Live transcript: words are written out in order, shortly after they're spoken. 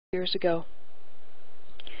years ago.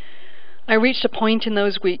 I reached a point in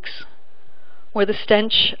those weeks where the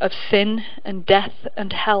stench of sin and death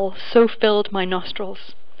and hell so filled my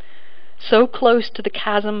nostrils, so close to the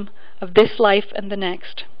chasm of this life and the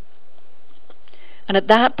next. And at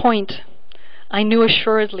that point, I knew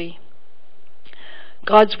assuredly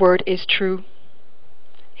God's word is true.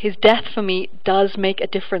 His death for me does make a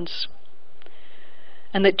difference,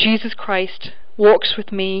 and that Jesus Christ walks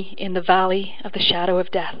with me in the valley of the shadow of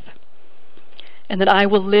death, and that I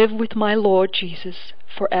will live with my Lord Jesus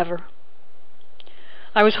forever.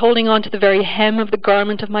 I was holding on to the very hem of the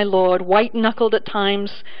garment of my Lord, white-knuckled at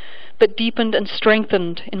times, but deepened and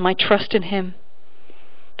strengthened in my trust in him,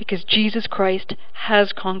 because Jesus Christ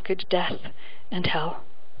has conquered death and hell.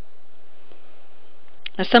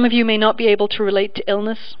 Now, some of you may not be able to relate to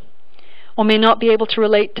illness, or may not be able to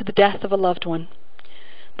relate to the death of a loved one,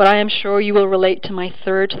 but I am sure you will relate to my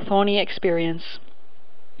third thorny experience.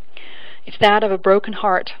 It's that of a broken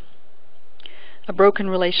heart, a broken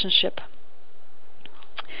relationship.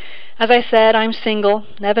 As I said, I'm single,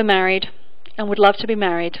 never married, and would love to be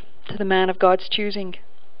married to the man of God's choosing.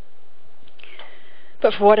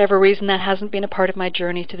 But for whatever reason, that hasn't been a part of my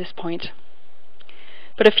journey to this point.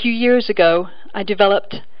 But a few years ago, I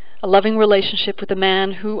developed a loving relationship with a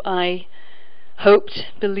man who I hoped,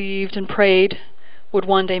 believed, and prayed would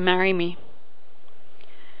one day marry me.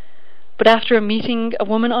 But after meeting a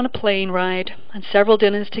woman on a plane ride and several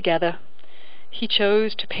dinners together, he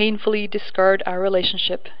chose to painfully discard our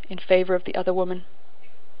relationship in favor of the other woman.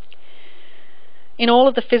 In all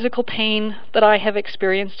of the physical pain that I have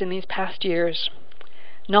experienced in these past years,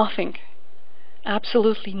 nothing,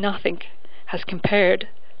 absolutely nothing, has compared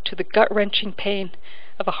to the gut-wrenching pain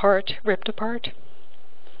of a heart ripped apart.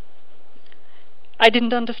 I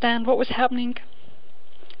didn't understand what was happening.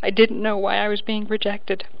 I didn't know why I was being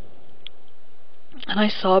rejected. And I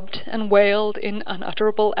sobbed and wailed in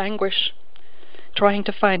unutterable anguish, trying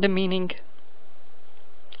to find a meaning.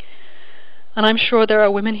 And I'm sure there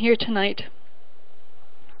are women here tonight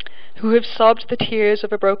who have sobbed the tears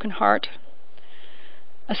of a broken heart,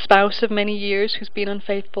 a spouse of many years who's been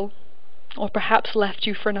unfaithful, or perhaps left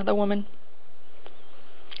you for another woman,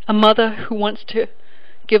 a mother who wants to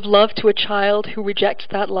give love to a child who rejects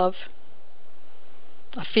that love,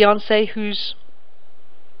 a fiancé whose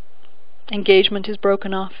engagement is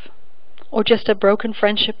broken off, or just a broken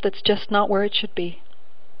friendship that's just not where it should be.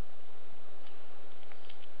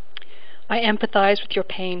 I empathize with your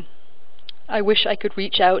pain. I wish I could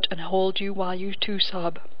reach out and hold you while you too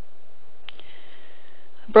sob.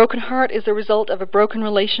 A broken heart is the result of a broken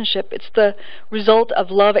relationship. It's the result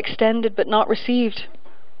of love extended but not received,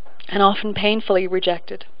 and often painfully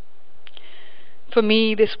rejected. For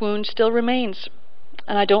me, this wound still remains,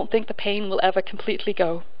 and I don't think the pain will ever completely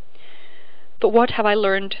go. But what have I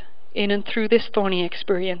learned in and through this thorny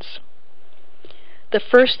experience? The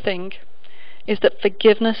first thing is that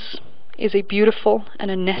forgiveness is a beautiful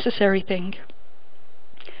and a necessary thing.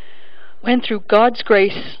 When through God's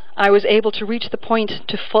grace I was able to reach the point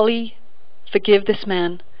to fully forgive this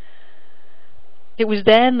man, it was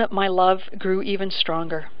then that my love grew even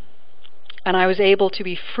stronger, and I was able to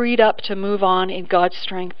be freed up to move on in God's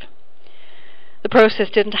strength. The process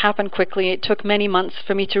didn't happen quickly. It took many months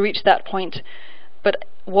for me to reach that point, but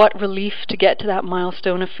what relief to get to that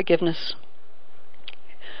milestone of forgiveness.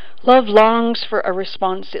 Love longs for a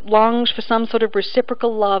response. It longs for some sort of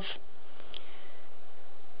reciprocal love,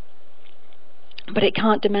 but it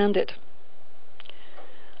can't demand it.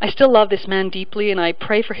 I still love this man deeply, and I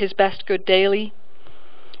pray for his best good daily,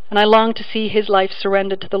 and I long to see his life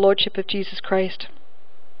surrendered to the Lordship of Jesus Christ.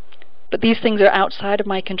 But these things are outside of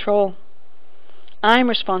my control. I'm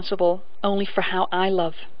responsible only for how I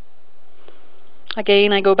love.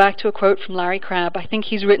 Again, I go back to a quote from Larry Crabb. I think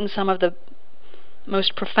he's written some of the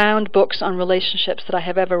most profound books on relationships that I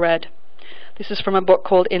have ever read. This is from a book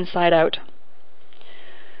called Inside Out.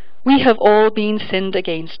 We have all been sinned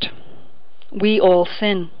against. We all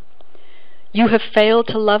sin. You have failed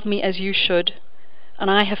to love me as you should,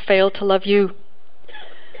 and I have failed to love you.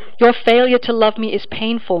 Your failure to love me is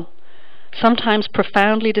painful, sometimes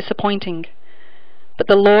profoundly disappointing, but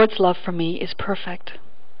the Lord's love for me is perfect.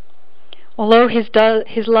 Although his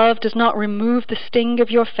love does not remove the sting of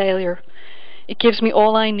your failure, it gives me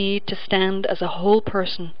all I need to stand as a whole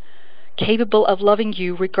person, capable of loving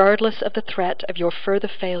you regardless of the threat of your further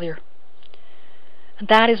failure. And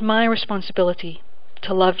that is my responsibility,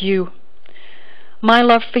 to love you. My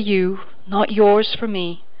love for you, not yours for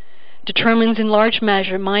me, determines in large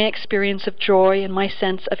measure my experience of joy and my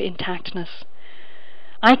sense of intactness.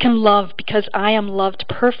 I can love because I am loved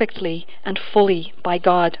perfectly and fully by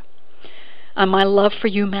God. and my love for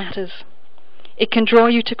you matters. It can draw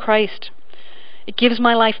you to Christ. It gives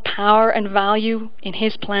my life power and value in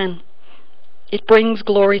His plan. It brings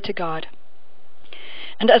glory to God.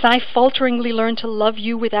 And as I falteringly learn to love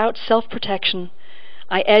you without self-protection,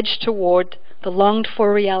 I edge toward the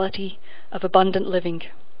longed-for reality of abundant living.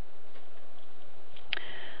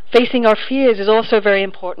 Facing our fears is also very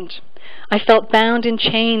important. I felt bound in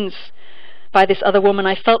chains by this other woman.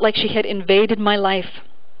 I felt like she had invaded my life.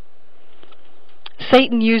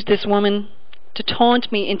 Satan used this woman to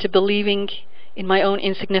taunt me into believing in my own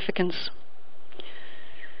insignificance.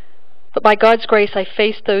 But by God's grace, I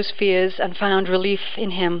faced those fears and found relief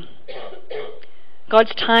in Him.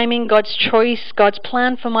 God's timing, God's choice, God's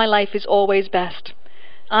plan for my life is always best.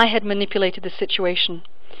 I had manipulated the situation.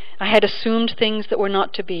 I had assumed things that were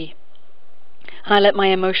not to be. And I let my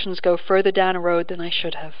emotions go further down a road than I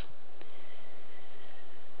should have.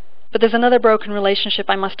 But there's another broken relationship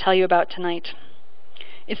I must tell you about tonight.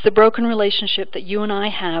 It's the broken relationship that you and I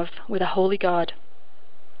have with a holy God.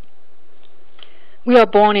 We are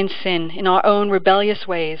born in sin, in our own rebellious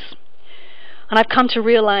ways. And I've come to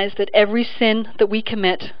realize that every sin that we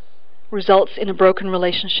commit results in a broken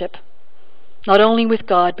relationship, not only with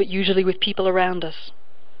God, but usually with people around us.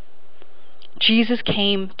 Jesus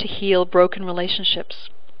came to heal broken relationships.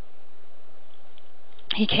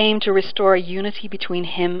 He came to restore a unity between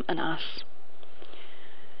Him and us.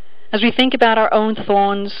 As we think about our own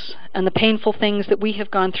thorns and the painful things that we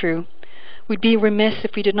have gone through, we'd be remiss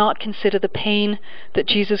if we did not consider the pain that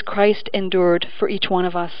Jesus Christ endured for each one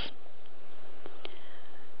of us.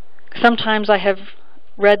 Sometimes I have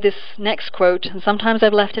read this next quote, and sometimes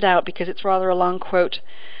I've left it out because it's rather a long quote.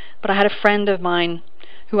 But I had a friend of mine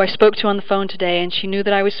who I spoke to on the phone today, and she knew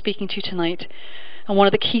that I was speaking to tonight. And one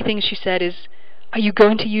of the key things she said is, "Are you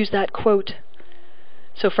going to use that quote?"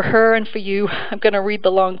 So for her and for you, I'm going to read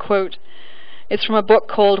the long quote. It's from a book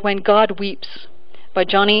called When God Weeps by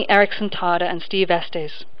Johnny Erickson Tada and Steve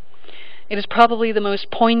Estes. It is probably the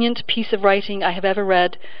most poignant piece of writing I have ever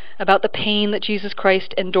read about the pain that Jesus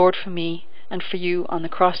Christ endured for me and for you on the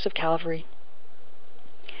cross of Calvary.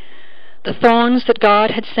 The thorns that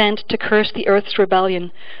God had sent to curse the earth's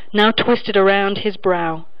rebellion now twisted around His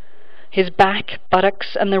brow. His back,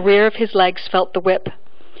 buttocks, and the rear of His legs felt the whip.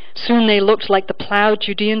 Soon they looked like the ploughed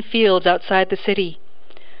Judean fields outside the city.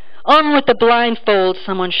 "On with the blindfold,"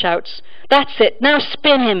 someone shouts. "That's it, now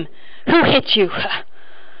spin him. Who hit you?"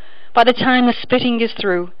 By the time the spitting is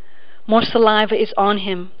through, more saliva is on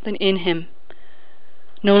him than in him.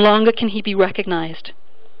 No longer can he be recognized.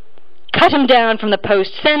 "Cut him down from the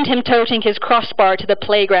post, send him toting his crossbar to the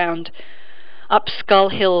playground." Up Skull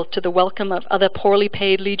Hill to the welcome of other poorly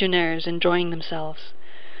paid legionnaires enjoying themselves.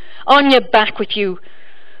 "On your back with you."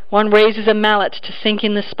 One raises a mallet to sink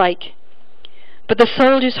in the spike. But the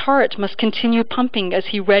soldier's heart must continue pumping as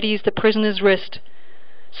he readies the prisoner's wrist.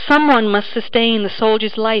 Someone must sustain the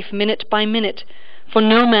soldier's life minute by minute, for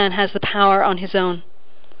no man has the power on his own.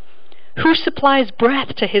 Who supplies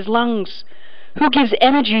breath to his lungs? Who gives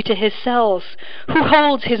energy to his cells? Who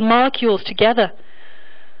holds his molecules together?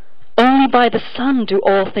 Only by the Son do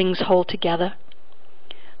all things hold together.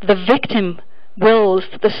 The victim wills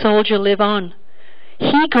that the soldier live on.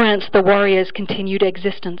 He grants the warrior's continued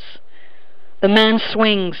existence. The man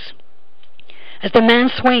swings. As the man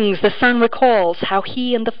swings, the Son recalls how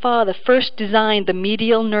He and the Father first designed the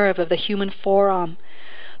medial nerve of the human forearm,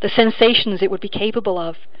 the sensations it would be capable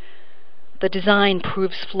of. The design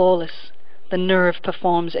proves flawless. The nerve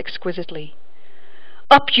performs exquisitely.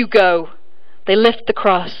 Up you go. They lift the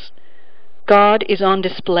cross. God is on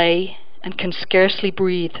display and can scarcely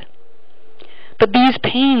breathe. But these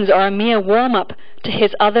pains are a mere warm-up to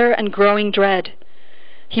His other and growing dread.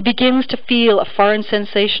 He begins to feel a foreign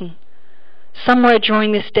sensation. Somewhere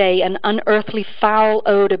during this day, an unearthly foul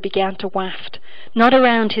odor began to waft, not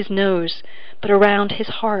around his nose, but around his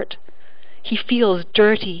heart. He feels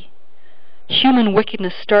dirty. Human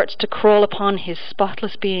wickedness starts to crawl upon his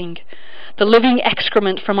spotless being, the living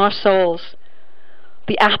excrement from our souls.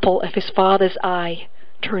 The apple of his Father's eye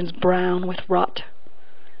turns brown with rot.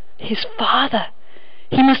 His Father!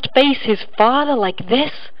 He must face his Father like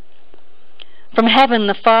this? From heaven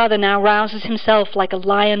the Father now rouses himself like a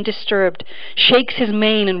lion disturbed, shakes his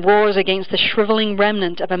mane and roars against the shriveling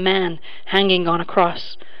remnant of a man hanging on a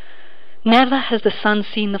cross. Never has the Son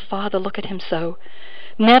seen the Father look at him so,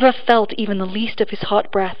 never felt even the least of his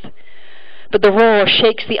hot breath. But the roar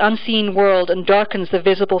shakes the unseen world and darkens the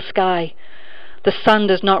visible sky. The Son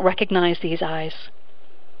does not recognize these eyes.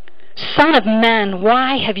 "Son of man,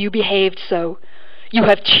 why have you behaved so? You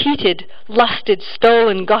have cheated, lusted,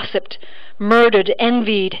 stolen, gossiped, murdered,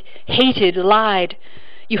 envied, hated, lied.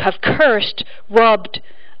 You have cursed, robbed,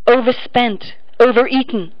 overspent,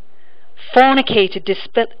 overeaten, fornicated,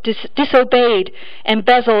 disobeyed,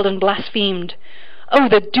 embezzled, and blasphemed. Oh,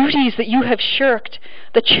 the duties that you have shirked,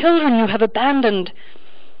 the children you have abandoned.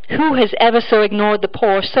 Who has ever so ignored the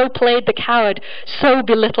poor, so played the coward, so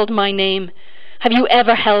belittled my name? Have you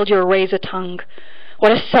ever held your razor tongue?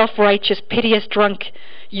 What a self-righteous, piteous drunk,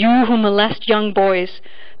 you who molest young boys,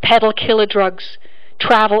 peddle killer drugs,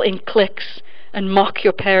 travel in cliques, and mock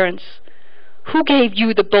your parents. Who gave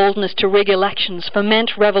you the boldness to rig elections,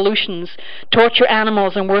 foment revolutions, torture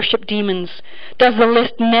animals, and worship demons? Does the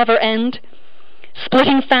list never end?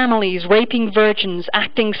 Splitting families, raping virgins,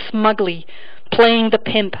 acting smugly, playing the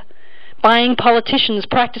pimp, buying politicians,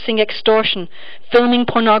 practicing extortion, filming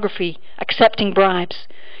pornography, accepting bribes.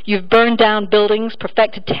 You've burned down buildings,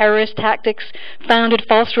 perfected terrorist tactics, founded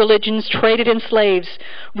false religions, traded in slaves,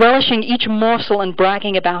 relishing each morsel and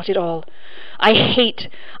bragging about it all.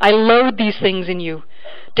 I loathe these things in you.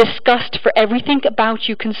 Disgust for everything about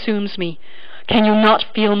you consumes me. Can you not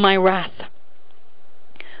feel my wrath?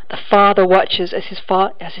 The Father watches as his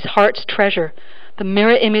heart's treasure, the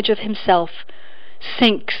mirror image of himself,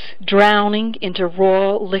 sinks, drowning into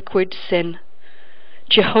raw, liquid sin.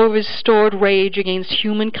 Jehovah's stored rage against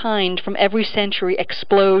humankind from every century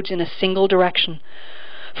explodes in a single direction.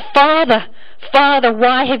 Father, Father,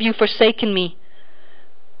 why have you forsaken me?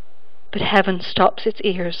 But heaven stops its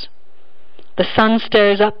ears. The sun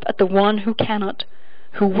stares up at the one who cannot,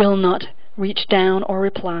 who will not reach down or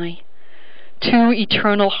reply. Two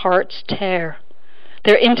eternal hearts tear,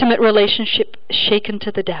 their intimate relationship shaken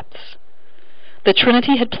to the depths. The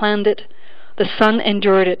Trinity had planned it, the Son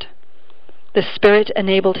endured it, the Spirit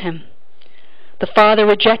enabled him. The Father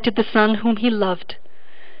rejected the Son whom he loved.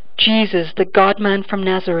 Jesus, the God-man from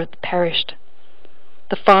Nazareth, perished.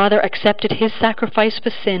 The Father accepted his sacrifice for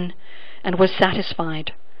sin and was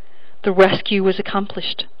satisfied. The rescue was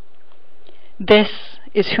accomplished. This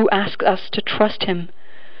is who asks us to trust him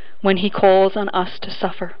when he calls on us to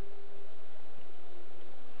suffer.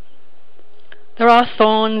 There are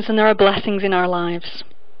thorns and there are blessings in our lives.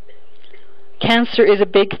 Cancer is a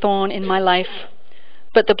big thorn in my life,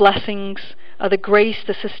 but the blessings are the grace,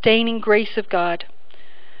 the sustaining grace of God,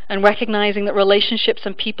 and recognizing that relationships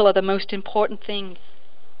and people are the most important thing.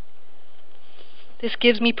 This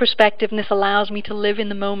gives me perspective and this allows me to live in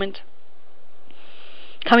the moment,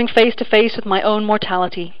 coming face to face with my own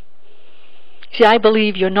mortality. See, I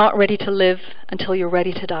believe you're not ready to live until you're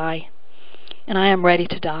ready to die, and I am ready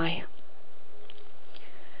to die.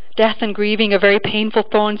 Death and grieving are very painful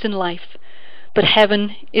thorns in life, but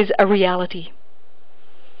heaven is a reality.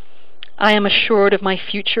 I am assured of my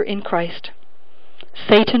future in Christ.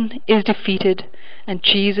 Satan is defeated, and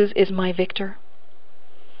Jesus is my victor.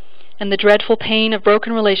 And the dreadful pain of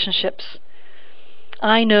broken relationships,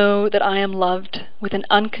 I know that I am loved with an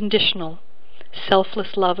unconditional,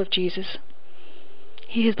 selfless love of Jesus.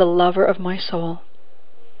 He is the lover of my soul.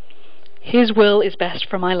 His will is best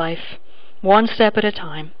for my life, one step at a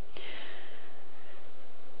time.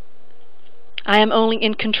 I am only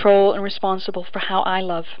in control and responsible for how I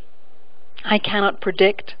love. I cannot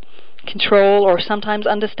predict, control, or sometimes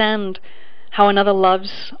understand how another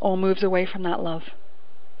loves or moves away from that love.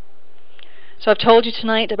 So I've told you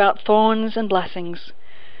tonight about thorns and blessings,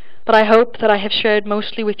 but I hope that I have shared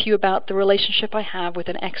mostly with you about the relationship I have with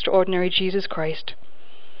an extraordinary Jesus Christ.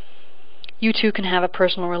 You too can have a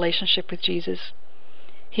personal relationship with Jesus.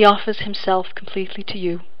 He offers himself completely to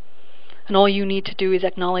you, and all you need to do is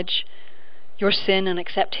acknowledge your sin and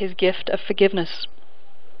accept his gift of forgiveness.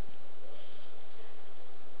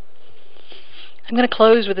 I'm going to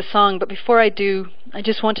close with a song, but before I do, I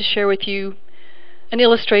just want to share with you an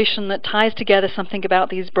illustration that ties together something about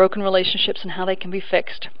these broken relationships and how they can be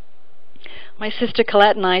fixed. My sister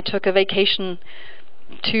Colette and I took a vacation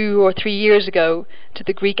 2 or 3 years ago to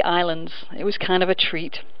the Greek islands. It was kind of a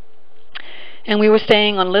treat. And we were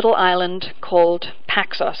staying on a little island called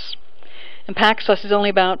Paxos. And Paxos is only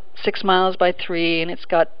about 6 miles by 3, and it's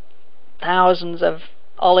got thousands of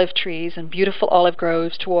olive trees and beautiful olive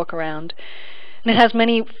groves to walk around. And it has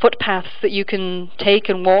many footpaths that you can take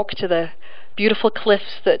and walk to the beautiful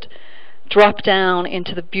cliffs that drop down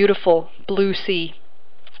into the beautiful blue sea.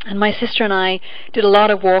 And my sister and I did a lot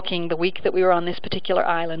of walking the week that we were on this particular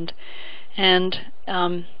island. And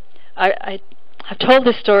I've told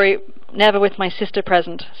this story never with my sister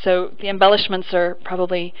present, so the embellishments are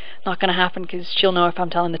probably not going to happen because she'll know if I'm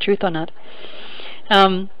telling the truth or not.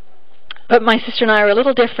 But my sister and I are a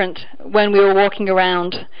little different when we were walking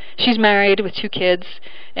around. She's married with 2 kids,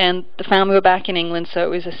 and the family were back in England, so it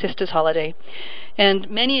was a sister's holiday. And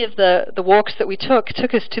many of the walks that we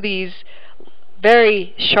took us to these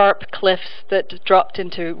very sharp cliffs that dropped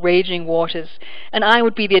into raging waters, and I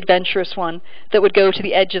would be the adventurous one that would go to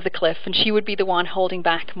the edge of the cliff, and she would be the one holding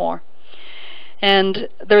back more. And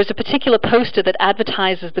there is a particular poster that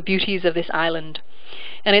advertises the beauties of this island,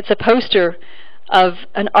 and it's a poster of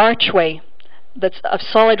an archway that's of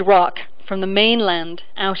solid rock from the mainland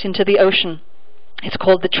out into the ocean. It's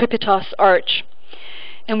called the Tripitos Arch.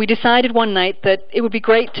 And we decided one night that it would be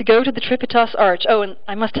great to go to the Tripitos Arch. Oh, and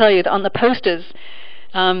I must tell you that on the posters,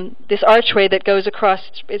 this archway that goes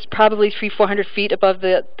across, it's probably 300-400 feet above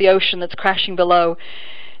the ocean that's crashing below.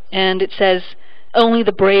 And it says, "Only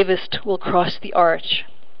the bravest will cross the arch."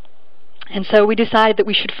 And so we decided that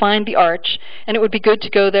we should find the arch, and it would be good to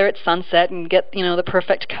go there at sunset and get, the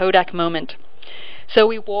perfect Kodak moment. So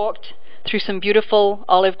we walked through some beautiful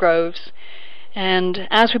olive groves, and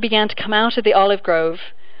as we began to come out of the olive grove,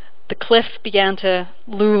 the cliff began to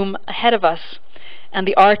loom ahead of us, and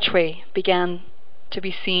the archway began to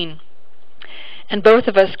be seen. And both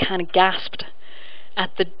of us kind of gasped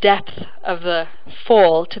at the depth of the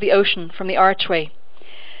fall to the ocean from the archway.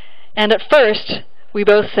 And at first, we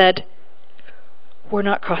both said, "We're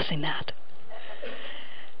not crossing that."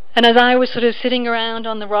 And as I was sort of sitting around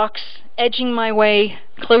on the rocks, edging my way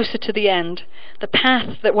closer to the end, the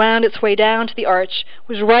path that wound its way down to the arch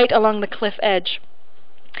was right along the cliff edge.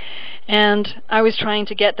 And I was trying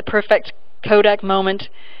to get the perfect Kodak moment,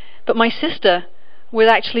 but my sister was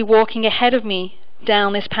actually walking ahead of me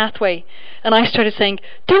down this pathway. And I started saying,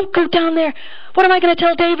 "Don't go down there! What am I going to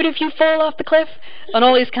tell David if you fall off the cliff?" And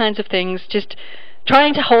all these kinds of things, just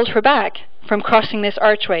trying to hold her back from crossing this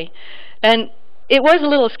archway. And it was a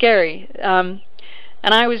little scary. And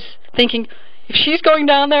I was thinking, if she's going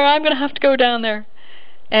down there, I'm going to have to go down there.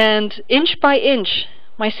 And inch by inch,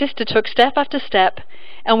 my sister took step after step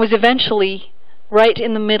and was eventually right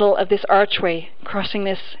in the middle of this archway, crossing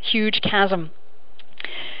this huge chasm.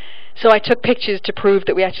 So I took pictures to prove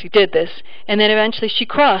that we actually did this, and then eventually she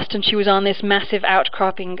crossed, and she was on this massive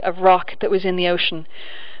outcropping of rock that was in the ocean.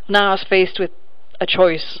 Now I was faced with a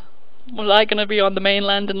choice. Was I going to be on the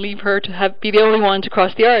mainland and leave her to be the only one to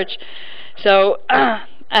cross the arch? So I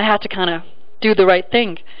had to kind of do the right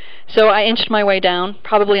thing. So I inched my way down,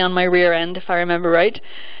 probably on my rear end, if I remember right,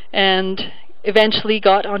 and eventually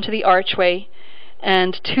got onto the archway,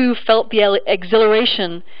 and too felt the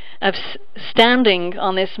exhilaration of standing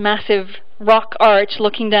on this massive rock arch,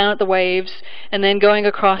 looking down at the waves, and then going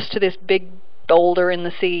across to this big boulder in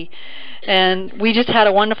the sea. And we just had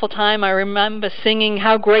a wonderful time. I remember singing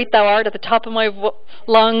 "How Great Thou Art" at the top of my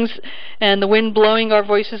lungs, and the wind blowing our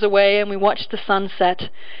voices away, and we watched the sunset,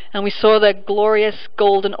 and we saw the glorious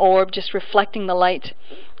golden orb just reflecting the light,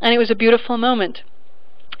 and it was a beautiful moment.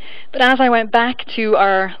 But as I went back to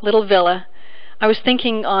our little villa, I was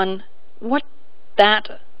thinking on what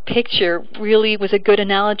that picture really was a good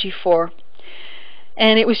analogy for.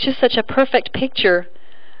 And it was just such a perfect picture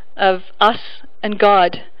of us and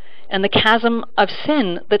God and the chasm of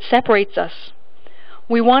sin that separates us.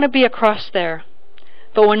 We want to be across there,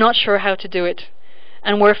 but we're not sure how to do it.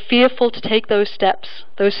 And we're fearful to take those steps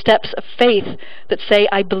of faith that say,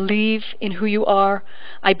 "I believe in who you are,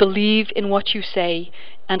 I believe in what you say,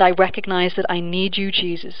 and I recognize that I need you,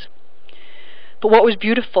 Jesus." But what was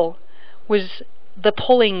beautiful was the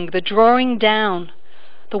pulling, the drawing down,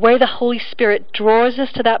 the way the Holy Spirit draws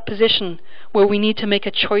us to that position where we need to make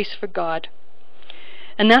a choice for God.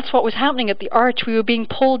 And that's what was happening at the arch. We were being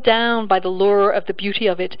pulled down by the lure of the beauty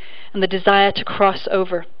of it and the desire to cross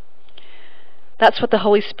over. That's what the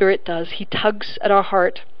Holy Spirit does. He tugs at our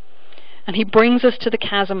heart, and He brings us to the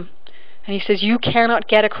chasm, and He says, "You cannot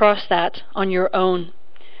get across that on your own.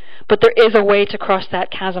 But there is a way to cross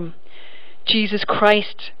that chasm. Jesus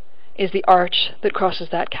Christ is the arch that crosses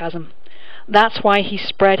that chasm." That's why He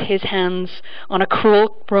spread His hands on a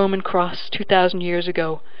cruel Roman cross 2,000 years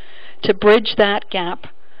ago, to bridge that gap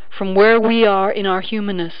from where we are in our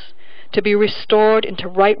humanness, to be restored into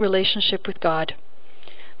right relationship with God.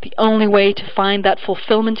 The only way to find that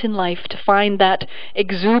fulfillment in life, to find that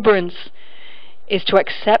exuberance, is to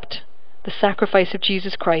accept the sacrifice of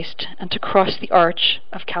Jesus Christ and to cross the arch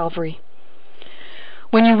of Calvary.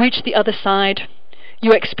 When you reach the other side,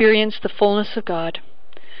 you experience the fullness of God.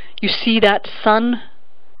 You see that sun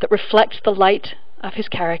that reflects the light of His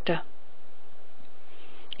character.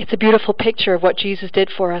 It's a beautiful picture of what Jesus did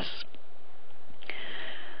for us.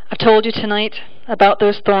 I've told you tonight about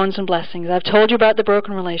those thorns and blessings. I've told you about the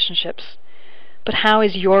broken relationships. But how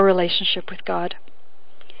is your relationship with God?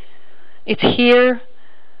 It's here.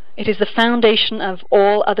 It is the foundation of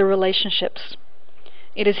all other relationships.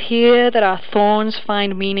 It is here that our thorns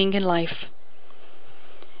find meaning in life.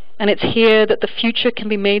 And it's here that the future can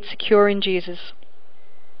be made secure in Jesus.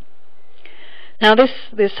 Now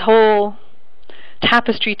this whole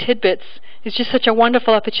tapestry tidbits is just such a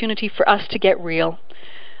wonderful opportunity for us to get real.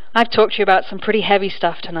 I've talked to you about some pretty heavy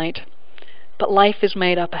stuff tonight, but life is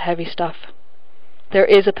made up of heavy stuff. There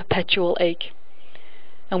is a perpetual ache,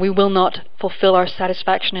 and we will not fulfill our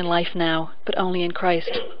satisfaction in life now, but only in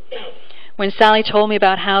Christ. When Sally told me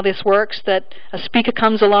about how this works, that a speaker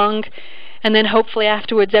comes along, and then hopefully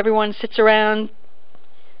afterwards everyone sits around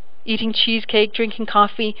eating cheesecake, drinking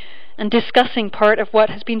coffee, and discussing part of what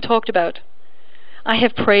has been talked about, I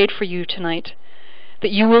have prayed for you tonight that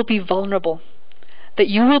you will be vulnerable, that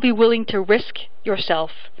you will be willing to risk yourself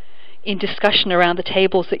in discussion around the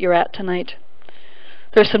tables that you're at tonight.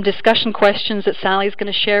 There are some discussion questions that Sally's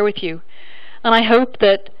going to share with you, and I hope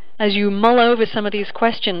that as you mull over some of these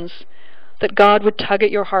questions, that God would tug at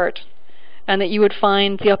your heart, and that you would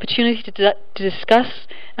find the opportunity to discuss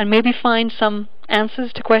and maybe find some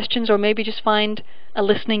answers to questions, or maybe just find a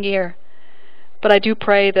listening ear. But I do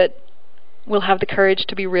pray that we'll have the courage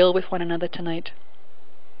to be real with one another tonight.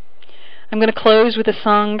 I'm going to close with a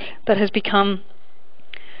song that has become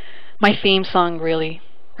my theme song, really,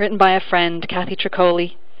 written by a friend, Kathy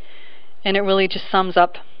Tricoli, and it really just sums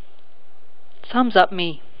up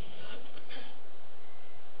me.